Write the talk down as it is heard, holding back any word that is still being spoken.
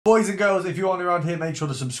Boys and girls, if you're on around here, make sure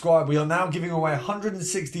to subscribe. We are now giving away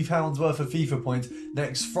 £160 worth of FIFA points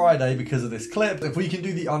next Friday because of this clip. If we can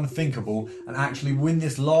do the unthinkable and actually win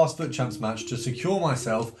this last FUT Champs match to secure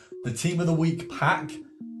myself the Team of the Week pack,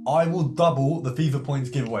 I will double the FIFA points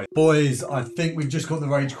giveaway. Boys, I think we've just got the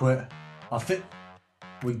rage quit. I think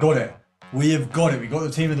we got it. We have got it. We got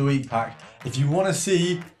the Team of the Week pack. If you want to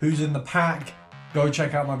see who's in the pack, go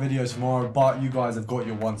check out my video tomorrow, but you guys have got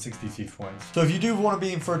your 160 FIFA points. So if you do want to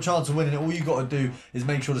be in for a chance of winning it, all you got to do is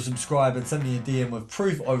make sure to subscribe and send me a DM with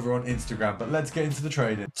proof over on Instagram. But let's get into the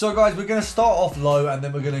trading. So guys, we're going to start off low and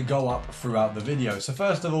then we're going to go up throughout the video. So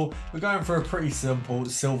first of all, we're going for a pretty simple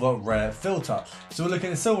silver rare filter. So we're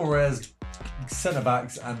looking at silver rares, centre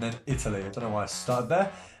backs, and then Italy. I don't know why I started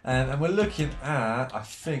there. And we're looking at, I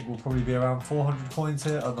think we'll probably be around 400 coins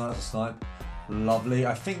here. Oh no, that's a snipe. Lovely.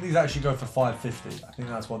 I think these actually go for 550. I think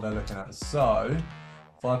that's what they're looking at. So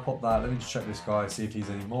if I pop that, let me just check this guy, see if he's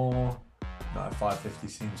any more. No, 550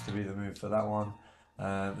 seems to be the move for that one.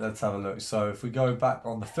 Let's have a look. So if we go back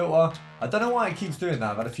on the filter, I don't know why it keeps doing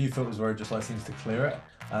that. I've had a few filters where it just like seems to clear it.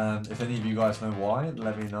 If any of you guys know why,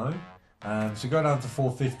 let me know. So go down to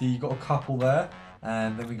 450, you've got a couple there.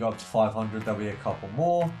 And then we go up to 500, there'll be a couple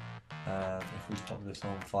more. If we pop this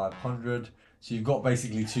on 500. So you've got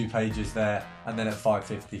basically 2 pages there, and then at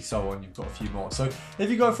 550, so on, you've got a few more. So if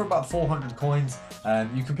you go for about 400 coins,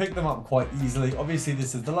 you can pick them up quite easily. Obviously,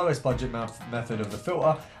 this is the lowest budget method of the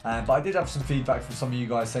filter, but I did have some feedback from some of you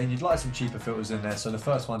guys saying you'd like some cheaper filters in there. So the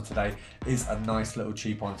first one today is a nice little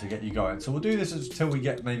cheap one to get you going. So we'll do this until we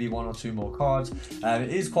get maybe 1 or 2 more cards.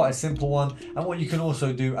 It is quite a simple one, and what you can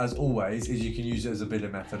also do, as always, is you can use it as a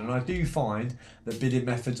bidding method. And I do find that bidding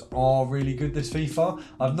methods are really good this FIFA.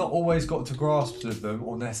 I've not always got to grasp of them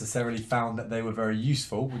or necessarily found that they were very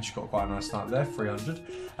useful, which got quite a nice snipe there, 300.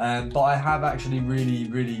 But I have actually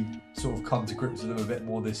really sort of come to grips with them a bit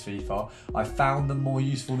more this FIFA. I found them more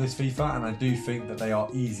useful this FIFA, and I do think that they are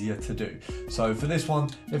easier to do. So for this one,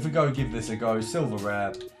 if we go give this a go, silver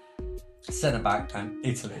rare, centre back, and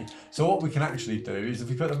Italy. So what we can actually do is if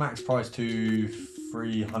we put the max price to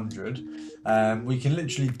 300, we can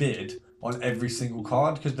literally bid on every single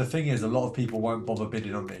card, because the thing is a lot of people won't bother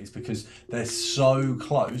bidding on these because they're so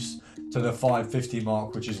close to the 550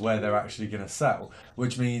 mark, which is where they're actually going to sell,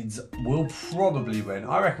 which means we'll probably win.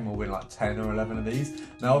 I reckon we'll win like 10 or 11 of these.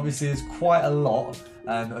 Now obviously there's quite a lot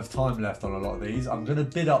of time left on a lot of these. I'm going to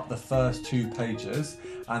bid up the first 2 pages,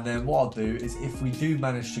 and then what I'll do is if we do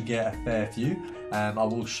manage to get a fair few, I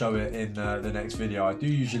will show it in the next video. I do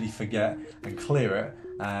usually forget and clear it,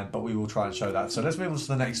 but we will try and show that. So let's move on to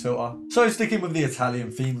the next filter. So sticking with the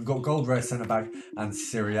Italian theme, we've got gold rare centre back and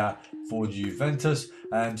Syria for Juventus.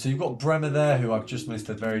 So you've got Bremer there, who I've just missed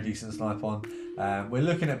a very decent snipe on. We're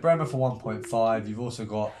looking at Bremer for 1.5. You've also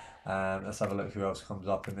got, let's have a look who else comes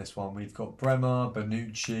up in this one. We've got Bremer,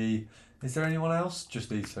 Bonucci. Is there anyone else? Just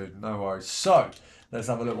these 2, no worries. So let's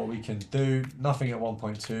have a look what we can do. Nothing at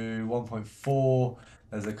 1.2, 1.4.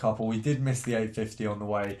 There's a couple. We did miss the 850 on the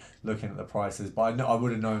way looking at the prices, but I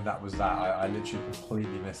would have known that was that. I literally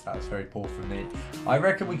completely missed that. It's very poor from me. I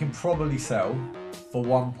reckon we can probably sell for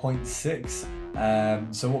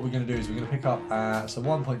 1.6. So what we're going to do is we're going to pick up, so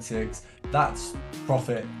 1.6, that's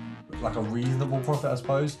profit, like a reasonable profit, I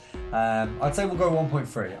suppose. I'd say we'll go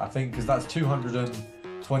 1.3, I think, because that's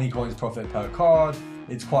 220 coins profit per card.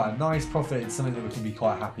 It's quite a nice profit. It's something that we can be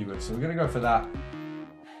quite happy with. So we're going to go for that.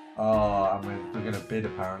 Oh, and we're going to bid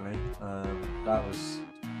apparently. That was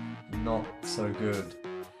not so good.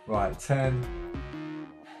 Right, 10.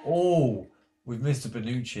 Oh, we've missed a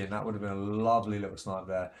Bonucci, and that would have been a lovely little snipe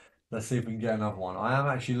there. Let's see if we can get another one. I am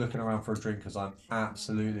actually looking around for a drink because I have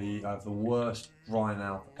the worst dry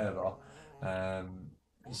mouth ever.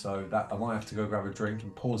 So that I might have to go grab a drink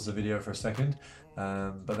and pause the video for a second.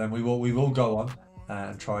 But then we will go on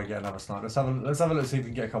and try and get another snipe. Let's have a look, see if we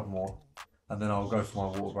can get a couple more. And then I'll go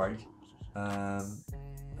for my water break.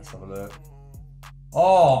 Let's have a look.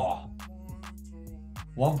 Oh!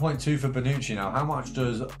 1.2 for Bonucci now. How much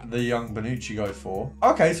does the young Bonucci go for?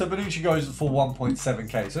 Okay, so Bonucci goes for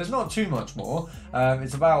 1.7k. So it's not too much more.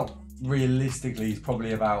 It's about, realistically, it's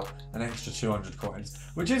probably about an extra 200 coins,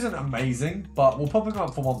 which isn't amazing, but we'll pop him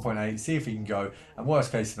up for 1.8, see if he can go. And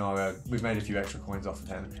worst case scenario, we've made a few extra coins off of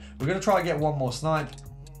him. We're going to try and get one more snipe.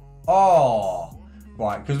 Oh!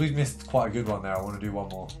 Right, because we've missed quite a good one there, I want to do one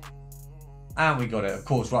more. And we got it, of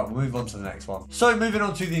course. Right, we'll move on to the next one. So moving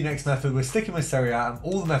on to the next method, we're sticking with Serie A, and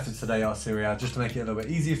all the methods today are Serie A, just to make it a little bit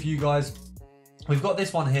easier for you guys. We've got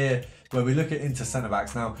this one here, where we look at into centre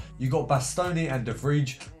backs. Now, you got Bastoni and De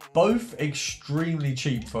Vrij, both extremely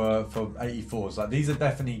cheap for 84s. Like, these are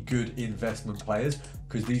definitely good investment players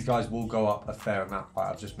because these guys will go up a fair amount. Right,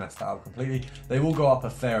 I've just messed that up completely. They will go up a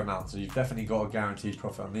fair amount, so you've definitely got a guaranteed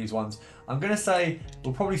profit on these ones. I'm going to say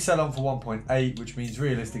we'll probably sell on for 1.8, which means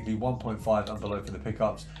realistically 1.5 and below for the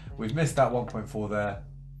pickups. We've missed that 1.4 there,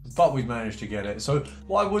 but we've managed to get it. So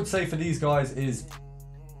what I would say for these guys is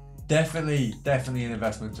definitely an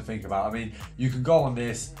investment to think about. I mean, you can go on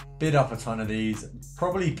this, bid up a ton of these,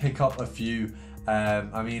 probably pick up a few.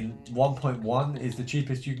 I mean, 1.1 is the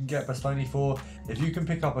cheapest you can get Bastoni for. If you can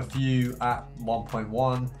pick up a few at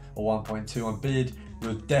 1.1 or 1.2 on bid,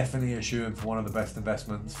 you're definitely a shoo-in for one of the best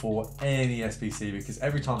investments for any SBC, because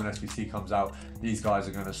every time an SBC comes out, these guys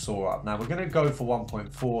are going to soar up. Now, we're going to go for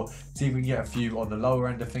 1.4, see if we can get a few on the lower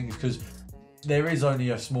end of things, because there is only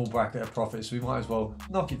a small bracket of profit, so we might as well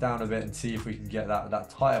knock it down a bit and see if we can get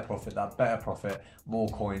that higher profit, that better profit, more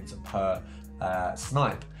coins per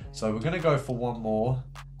snipe. So we're going to go for one more,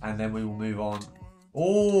 and then we will move on.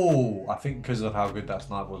 Oh, I think because of how good that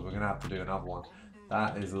snipe was, we're going to have to do another one.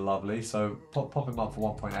 That is lovely. So pop him up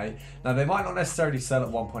for 1.8. Now, they might not necessarily sell at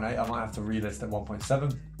 1.8. I might have to relist at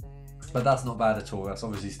 1.7. But that's not bad at all. That's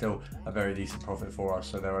obviously still a very decent profit for us.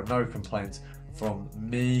 So there are no complaints from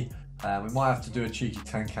me. We might have to do a cheeky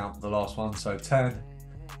 10 count for the last one. So 10,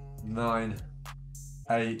 9,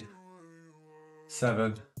 8,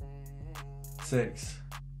 7, 6,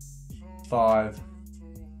 5,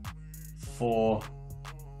 4,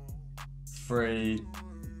 3,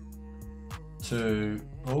 2,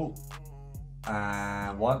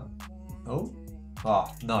 and 1.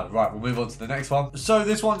 No, right, we'll move on to the next one. So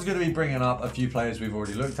this one's going to be bringing up a few players we've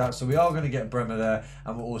already looked at. So we are going to get Bremer there,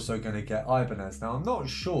 and we're also going to get Ibanez. Now, I'm not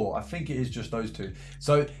sure. I think it is just those two.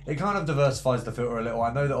 So it kind of diversifies the filter a little.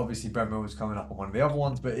 I know that obviously Bremer was coming up on one of the other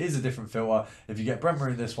ones, but it is a different filter. If you get Bremer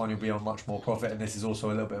in this one, you'll be on much more profit, and this is also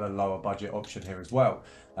a little bit of a lower budget option here as well.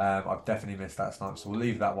 I've definitely missed that snipe, so we'll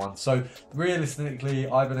leave that one. So realistically,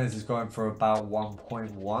 Ibanez is going for about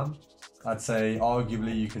 1.1. I'd say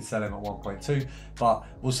arguably you could sell him at 1.2, but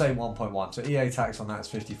we'll say 1.1. So EA tax on that is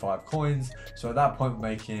 55 coins. So at that point, we're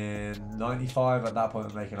making 95. At that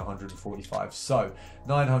point, we're making 145. So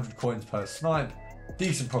 900 coins per snipe,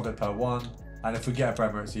 decent profit per one. And if we get a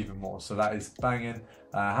Bremer, it's even more. So that is banging.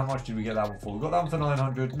 How much did we get that one for? We got that one for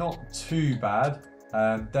 900. Not too bad.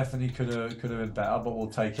 Definitely could have been better, but we'll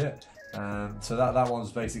take it. So that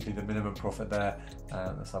one's basically the minimum profit there.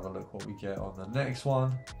 Let's have a look what we get on the next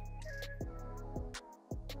one.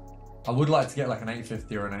 I would like to get like an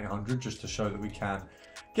 850 or an 800 just to show that we can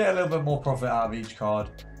get a little bit more profit out of each card.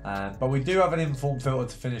 But we do have an informed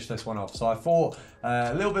filter to finish this one off. So I thought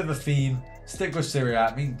a little bit of a theme, stick with Syria.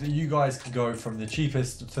 I mean, you guys can go from the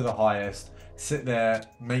cheapest to the highest, sit there,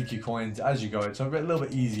 make your coins as you go. It's a little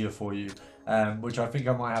bit easier for you, which I think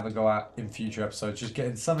I might have a go at in future episodes. Just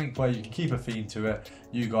getting something where you can keep a theme to it.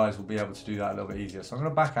 You guys will be able to do that a little bit easier. So I'm going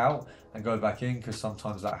to back out and go back in, because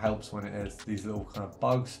sometimes that helps when it is these little kind of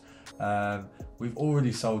bugs. We've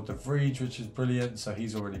already sold De Vrij, which is brilliant, so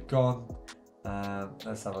he's already gone.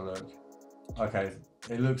 Let's have a look. Okay,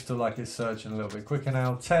 it looks to like it's searching a little bit quicker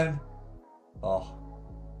now. 10,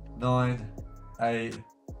 9, 8,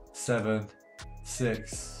 7,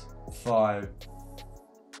 6, 5,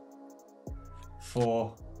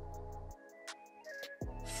 4,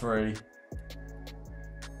 3,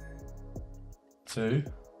 2.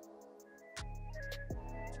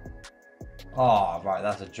 Right,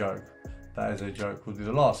 that's a joke. That is a joke. We'll do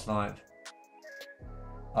the last snipe.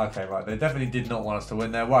 Okay, right, they definitely did not want us to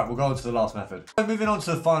win there. Right, we'll go on to the last method. So moving on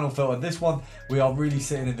to the final filter. This one, we are really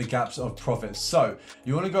sitting in the gaps of profits. So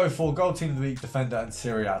you want to go for Gold Team of the Week, Defender, and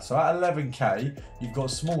Syria. So at 11k, you've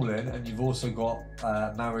got Smalling, and you've also got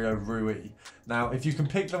Mario Rui. Now, if you can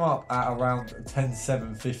pick them up at around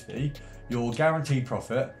 10,750, you're guaranteed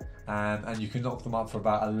profit. And you can knock them up for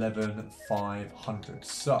about 11,500.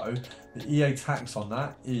 So the EA tax on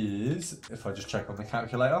that is, if I just check on the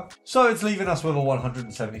calculator, so it's leaving us with a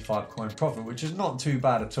 175 coin profit, which is not too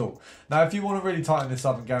bad at all. Now, if you want to really tighten this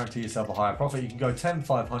up and guarantee yourself a higher profit, you can go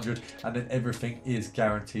 10,500, and then everything is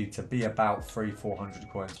guaranteed to be about 300-400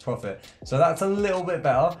 coins profit. So that's a little bit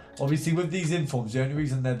better. Obviously, with these informs, the only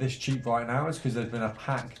reason they're this cheap right now is because there's been a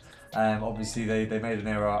pack. Obviously they made an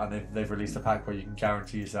error, and they've released a pack where you can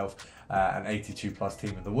guarantee yourself an 82 plus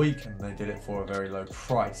team of the week, and they did it for a very low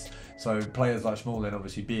price. So players like Smalling,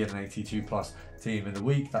 obviously being an 82 plus team in the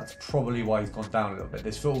week, that's probably why he's gone down a little bit.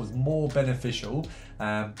 This filter was more beneficial,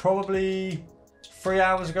 probably 3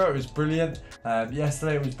 hours ago it was brilliant.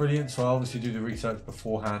 Yesterday it was brilliant, so I obviously do the research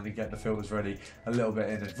beforehand and get the filters ready a little bit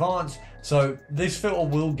in advance. So this filter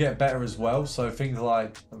will get better as well. So things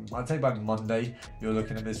like, I'd say by Monday, you're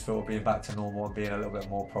looking at this filter being back to normal and being a little bit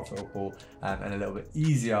more profitable and a little bit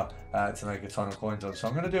easier to make a ton of coins on. So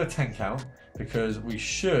I'm going to do a 10 count because we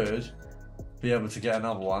should be able to get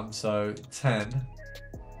another one. So 10,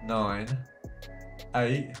 9,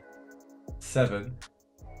 8, 7,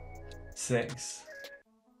 6,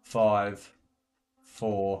 5,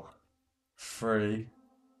 4, 3,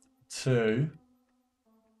 2.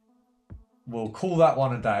 We'll call that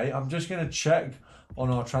one a day. I'm just going to check on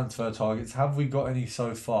our transfer targets. Have we got any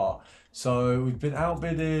so far? So we've been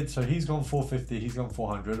outbidded. So he's gone 450, he's gone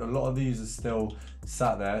 400. A lot of these are still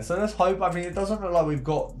sat there. So let's hope. I mean, it doesn't look like we've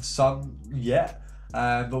got some yet.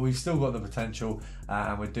 But we've still got the potential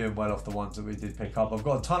and we're doing well off the ones that we did pick up. I've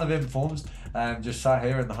got a ton of informs just sat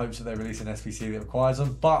here in the hopes that they release an SBC that requires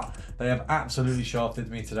them, but they have absolutely shafted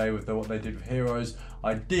me today with what they did with heroes.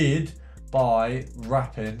 I did buy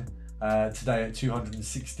Rappin today at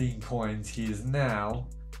 216 coins. He is now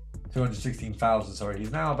 216,000, sorry,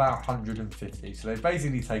 he's now about 150. So they've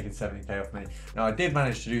basically taken 70k off me. Now I did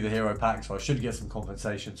manage to do the hero pack, so I should get some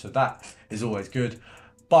compensation, so that is always good.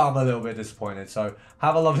 But I'm a little bit disappointed. So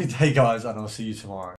have a lovely day, guys, and I'll see you tomorrow.